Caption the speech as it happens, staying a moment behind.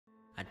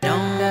I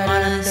don't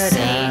wanna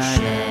say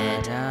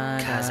shit,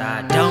 cause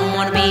I don't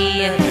wanna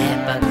be a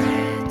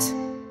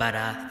hypocrite. But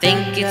I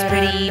think it's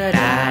pretty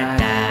bad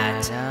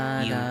that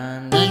you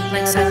eat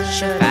like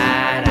such a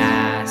fat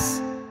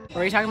ass.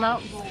 What are you talking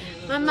about?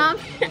 My mom.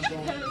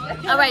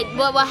 All right,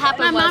 what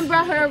happened? My mom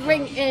brought her a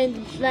ring,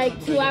 and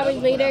like 2 hours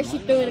later, she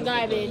threw it in the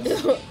garbage.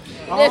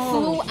 It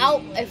flew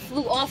out. It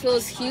flew off. It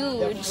was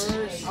huge.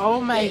 Oh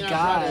my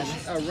god!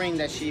 A ring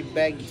that she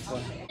begged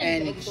for,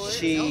 and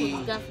she.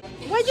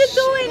 What you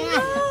doing? No.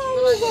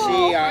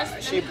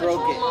 She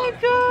broke it. Oh my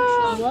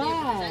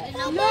god.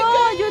 What?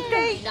 No,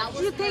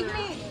 you take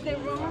me the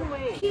wrong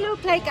way. You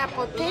look like a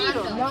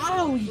potato.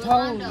 No, you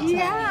don't.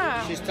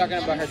 Yeah. She's talking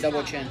about her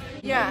double chin.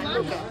 Yeah.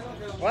 Look.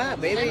 Wow,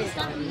 baby.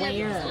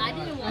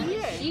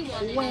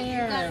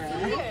 Where?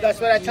 That's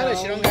what I tell her.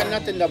 She don't got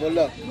nothing double.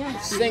 Look,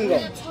 single.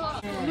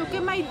 Look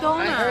at my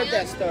donut. I heard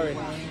that story.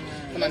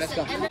 Come on, let's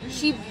go.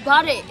 She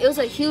bought it. It was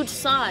a huge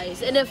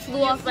size, and it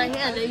flew off my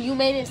hand. And you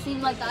made it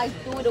seem like I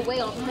threw it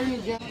away on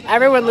purpose.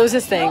 Everyone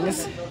loses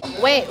things.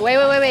 Wait.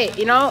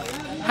 You know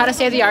how to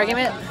save the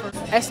argument?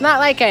 It's not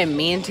like I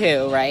mean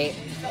to, right?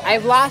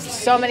 I've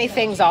lost so many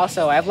things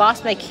also. I've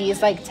lost my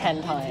keys like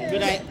 10 times. Good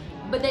night.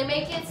 But they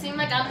make it seem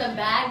like I'm the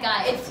bad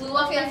guy. It flew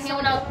off my hand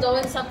when I was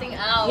throwing something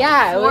out.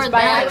 Yeah, it was For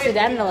by them.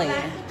 accidentally.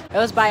 It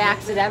was by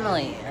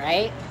accidentally,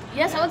 right?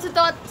 Yes, I went to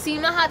thought. See,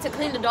 you know how to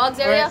clean the dogs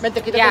area?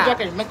 Yeah.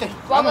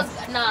 What was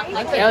nah?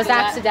 I couldn't It was do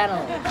that.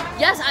 accidental.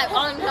 Yes,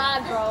 on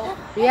God, bro.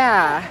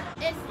 Yeah.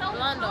 It's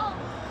Orlando.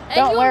 And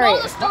Don't you worry.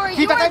 know the story. You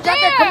Keep were that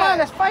jacket. there. Come on,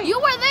 let's fight. You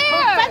were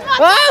there.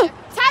 Whoa!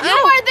 Tad, you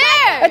were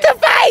there. It's a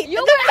fight! You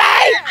It's a were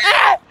fight! there.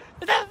 Ah!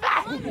 It's a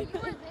fight! You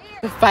were there.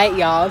 It's a fight,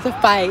 y'all. It's a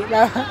fight.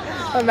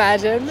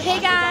 Imagine. Hey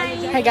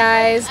guys. Hey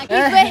guys. He's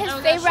his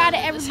favorite out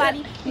of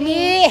everybody.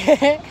 Me.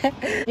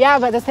 Yeah,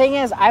 but the thing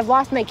is, I've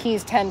lost my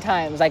keys 10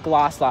 times. Like,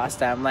 lost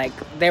them. Like,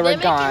 they were They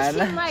make it seem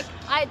gone. like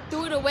I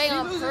threw it away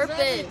on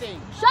purpose.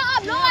 Shut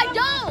up! No, I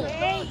don't.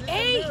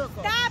 Hey,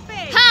 stop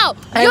it! How?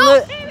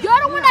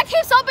 You're the one that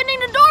keeps opening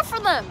the door for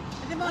them.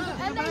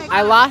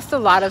 I lost a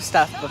lot of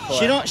stuff before.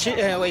 She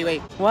don't.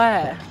 Wait.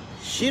 What?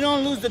 She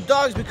don't lose the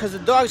dogs because the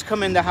dogs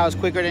come in the house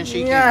quicker than she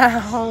can.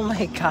 Yeah. Oh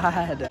my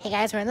god. Hey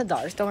guys, we're in the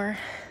dollar store.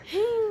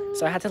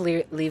 So I had to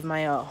leave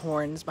my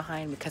horns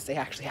behind because they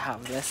actually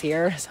have this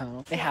here.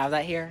 So they have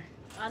that here.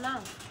 I know.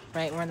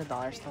 Right? We're in the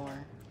dollar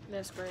store.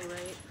 That's great,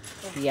 right?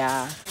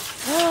 Yeah.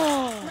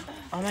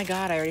 Oh my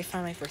god, I already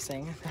found my first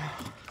thing.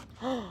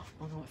 Oh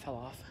no, it fell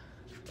off.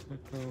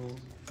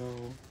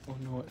 Oh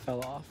no, it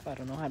fell off. I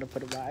don't know how to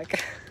put it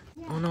back.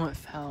 Oh no, it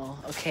fell.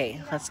 Okay,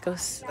 let's go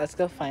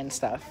find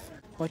stuff.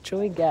 What should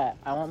we get?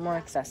 I want more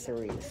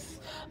accessories.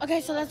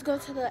 Okay, so let's go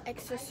to the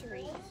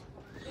accessories.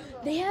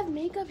 They have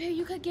makeup here.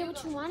 You could get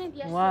what you wanted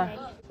yesterday.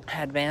 What?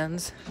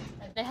 Headbands.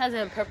 It has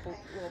a purple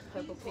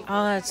pink.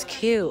 Oh, that's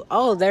cute.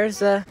 Oh,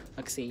 there's a.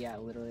 Look, see, yeah,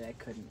 literally, I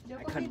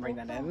couldn't bring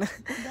that in.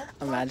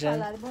 Imagine.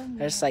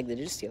 They're just like, did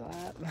you steal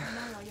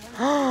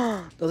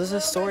that? Those are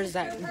the swords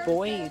that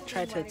boy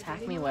tried to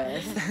attack me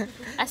with.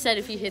 I said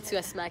if he hits you,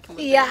 I smack him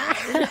with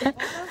Yeah.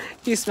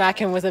 You smack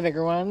him with a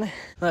bigger one.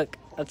 Look,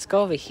 let's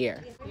go over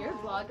here. it. You're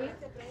vlogging?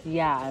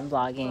 Yeah, I'm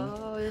vlogging.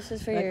 Oh, this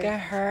is for Look your... at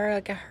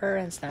her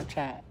on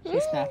Snapchat.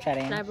 She's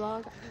Snapchatting. Can I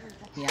vlog?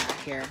 Yeah,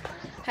 here.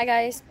 Hi,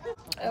 guys.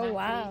 Oh,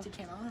 wow.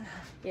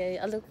 Yeah,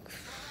 I look...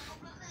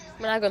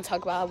 We're not going to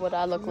talk about what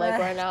I look like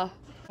right now.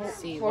 Let's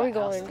see Where we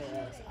what else going?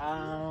 there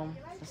is.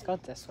 Let's go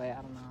this way.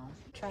 I don't know.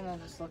 I'm trying to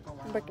just look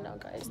around. I'm breaking out,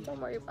 guys. Don't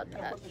worry about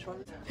that.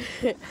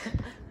 I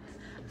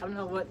don't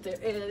know what there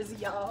is,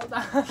 y'all.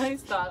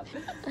 Stop.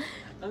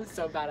 I'm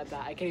so bad at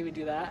that. I can't even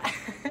do that.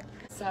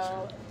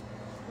 So,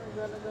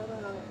 we're gonna go to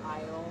another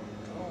aisle.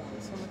 Oh,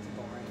 this one looks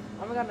boring.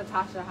 Oh my god,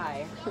 Natasha,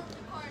 hi.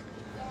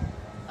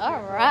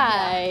 All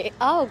right.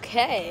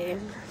 Okay.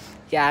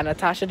 Yeah,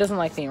 Natasha doesn't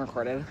like being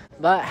recorded.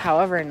 But,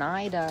 however,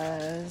 Nye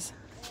does.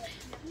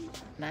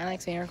 Nye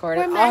likes being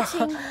recorded. We're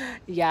matching. Oh,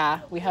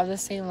 yeah, we have the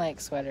same,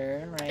 like,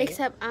 sweater, right?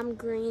 Except I'm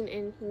green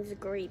and he's a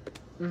grape.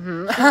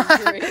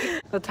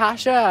 Mm-hmm.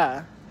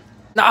 Natasha.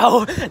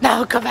 No,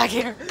 come back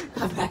here.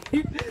 Come back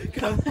here.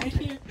 Come back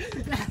here.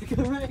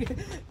 Come back here.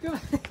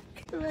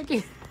 Come back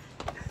here.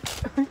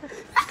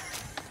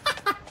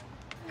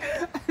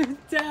 I'm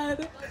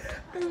dead.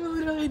 I'm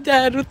literally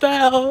dead. What the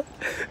hell?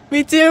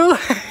 Me too.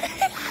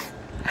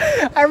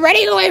 I'm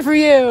running away from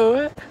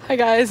you. Hi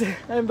guys,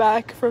 I'm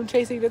back from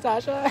chasing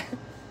Natasha.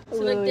 So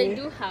like they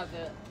do have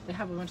it. They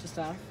have a bunch of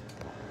stuff.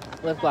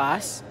 Lip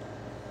gloss.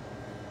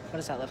 What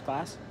is that, lip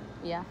gloss?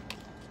 Yeah.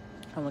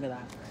 Oh, look at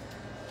that.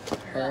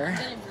 Her.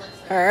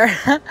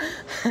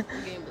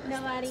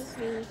 Nobody.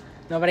 Me.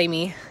 Nobody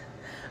me.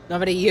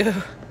 Nobody you.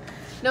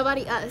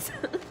 Nobody us.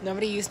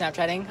 Nobody you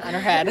Snapchatting on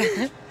her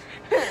head.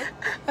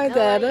 I'm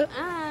dead.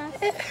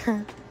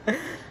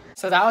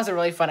 So that was a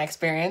really fun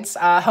experience.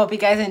 Hope you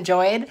guys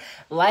enjoyed.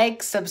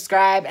 Like,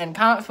 subscribe, and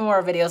comment for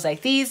more videos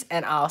like these.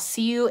 And I'll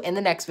see you in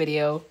the next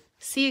video.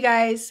 See you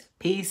guys.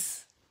 Peace.